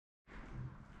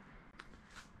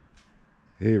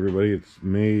Hey everybody, it's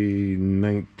May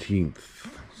 19th,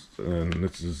 and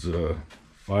this is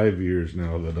 5 years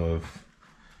now that I've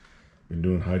been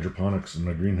doing hydroponics in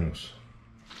my greenhouse.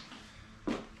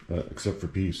 Except for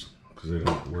peas, because they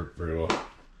don't work very well.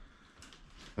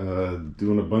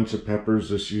 Doing a bunch of peppers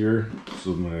this year,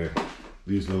 so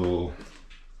these little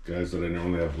guys that I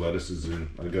normally have lettuces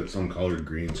in, I got some collard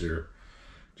greens here,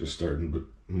 just starting, but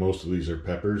most of these are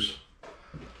peppers.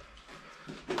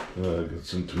 Got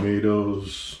some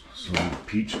tomatoes, some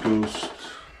peach ghost,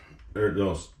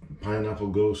 pineapple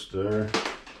ghost there,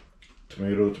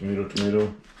 tomato.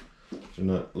 They're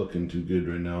not looking too good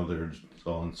right now, they're just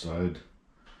all inside.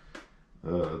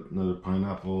 Another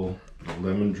pineapple,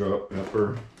 lemon drop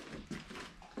pepper,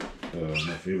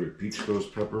 my favorite peach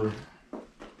ghost pepper.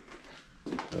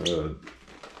 And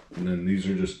then these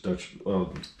are just Dutch,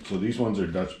 so these ones are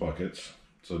Dutch buckets.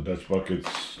 So Dutch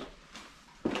buckets,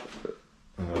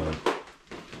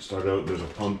 start out, there's a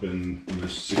pump in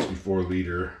this 64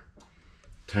 liter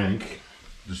tank,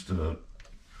 just a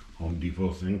Home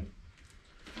Depot thing.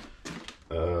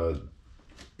 So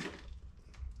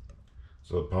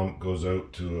the pump goes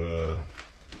out to a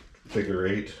figure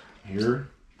 8 here,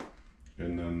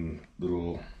 and then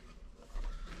little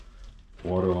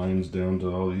water lines down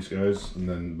to all these guys, and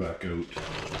then back out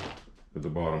at the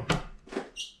bottom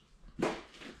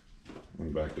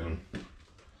and back down.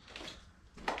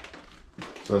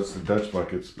 So that's the Dutch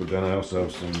buckets, but then I also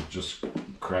have some just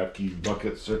Kratky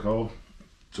buckets, they're called.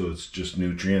 So it's just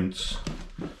nutrients.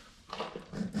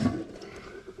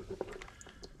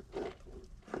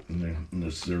 And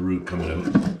there's the root coming out.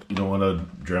 You don't want to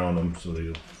drown them, so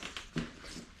you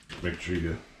make sure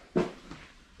you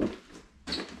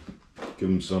give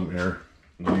them some air.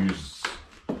 I use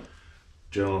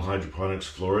General Hydroponics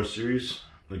Flora series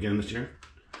again this year.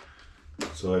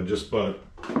 So I just bought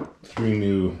 3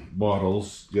 new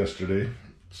bottles yesterday,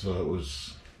 so it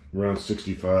was around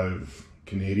 65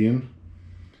 Canadian.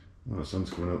 Oh, the sun's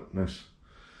coming out, nice.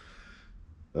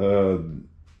 Other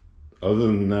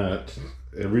than that,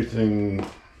 everything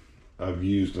I've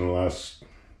used in the last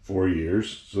 4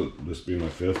 years, so this being my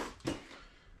 5th,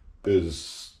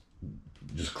 is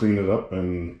just clean it up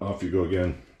and off you go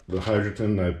again. The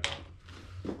hydroton I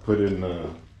put in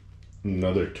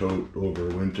another tote over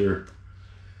winter.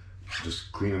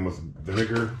 Just clean them with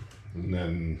vinegar and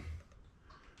then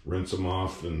rinse them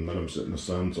off and let them sit in the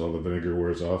sun so all the vinegar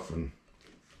wears off and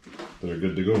they're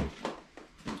good to go.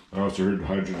 I also heard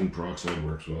hydrogen peroxide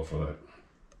works well for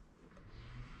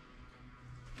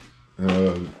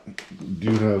that.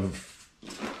 Do have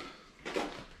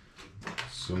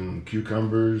some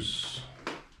cucumbers,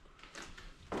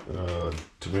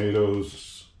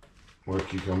 tomatoes, more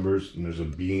cucumbers, and there's a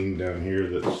bean down here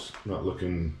that's not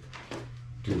looking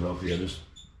too healthy. I just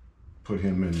put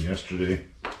him in yesterday.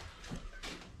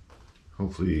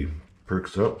 Hopefully he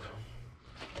perks up.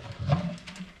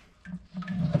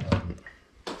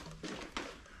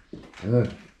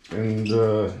 And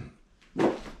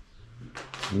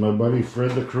my buddy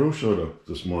Fred the Crow showed up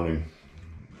this morning.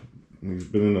 He's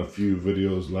been in a few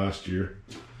videos last year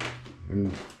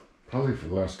and probably for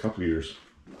the last couple of years,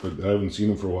 but I haven't seen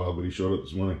him for a while, but he showed up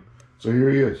this morning. So here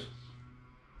he is.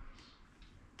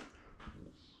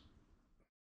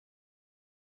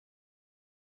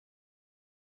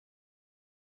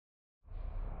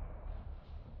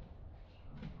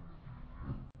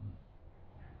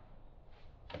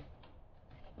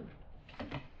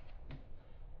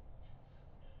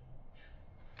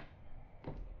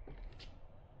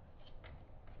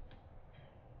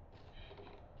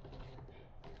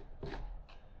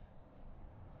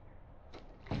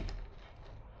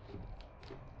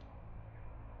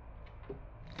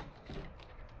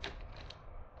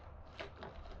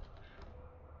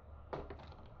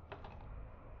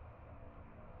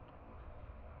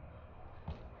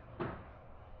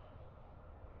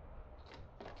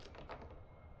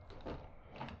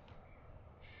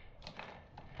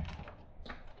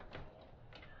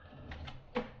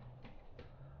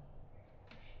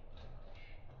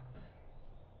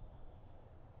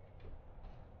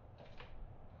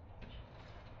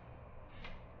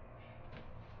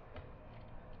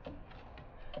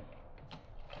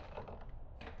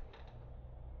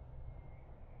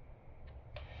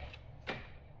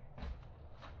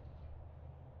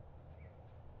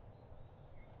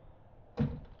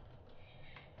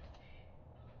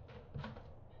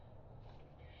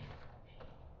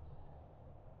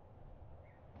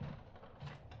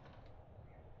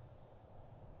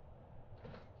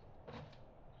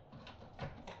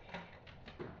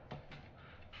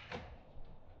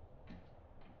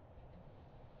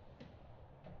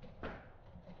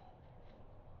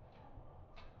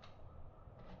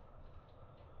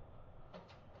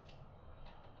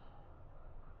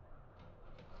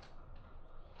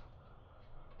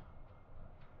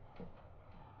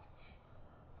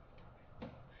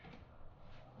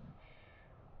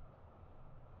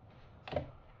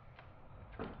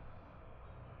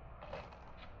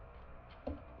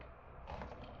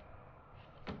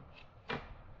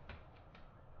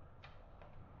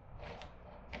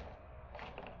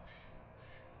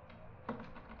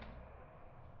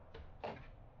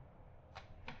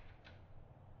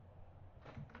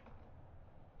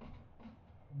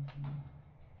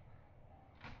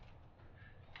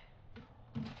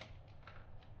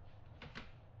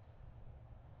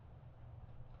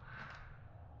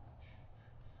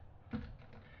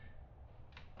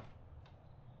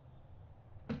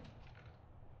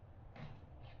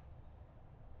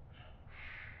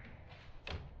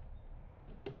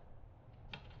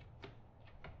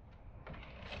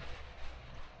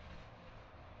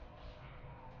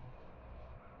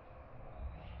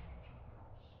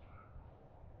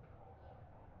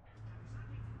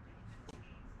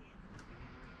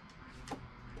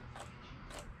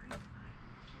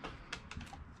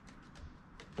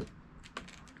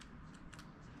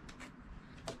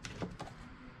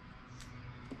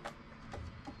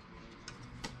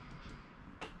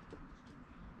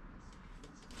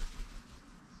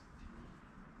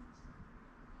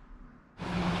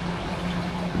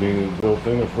 being a little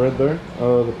thing of red there.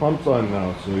 The pump's on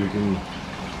now, so you can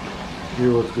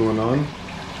hear what's going on.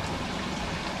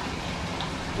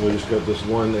 We just got this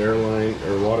one air line,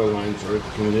 or water line, sorry,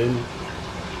 coming in.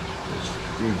 Just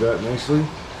feed that nicely.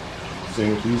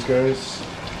 Same with these guys.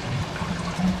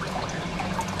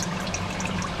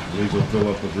 These will fill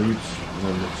up with roots, and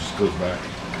then it just goes back.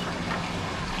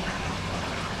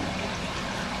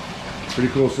 Pretty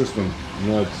cool system. You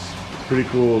know, it's pretty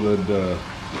cool that,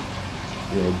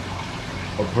 you know,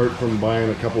 apart from buying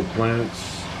a couple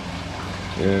plants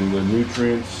and the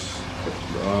nutrients,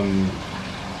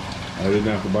 I didn't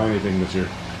have to buy anything this year.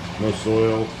 No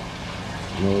soil,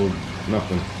 no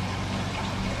nothing.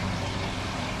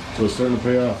 So it's starting to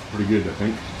pay off pretty good, I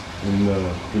think. And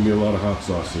give me a lot of hot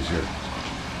sauce this year.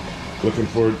 Looking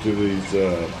forward to these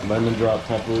lemon drop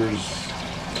peppers,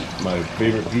 my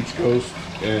favorite peach ghost,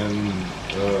 and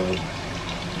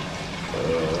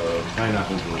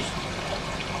pineapple ghost.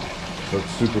 So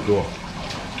it's super cool.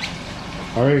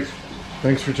 Alright,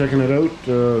 thanks for checking it out.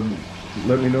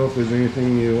 Let me know if there's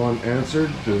anything you want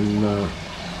answered, and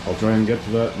I'll try and get to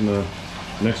that in the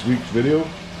next week's video,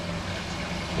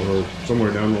 or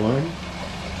somewhere down the line.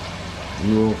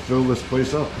 And we'll fill this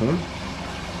place up, huh?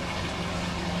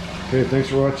 Okay, thanks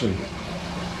for watching.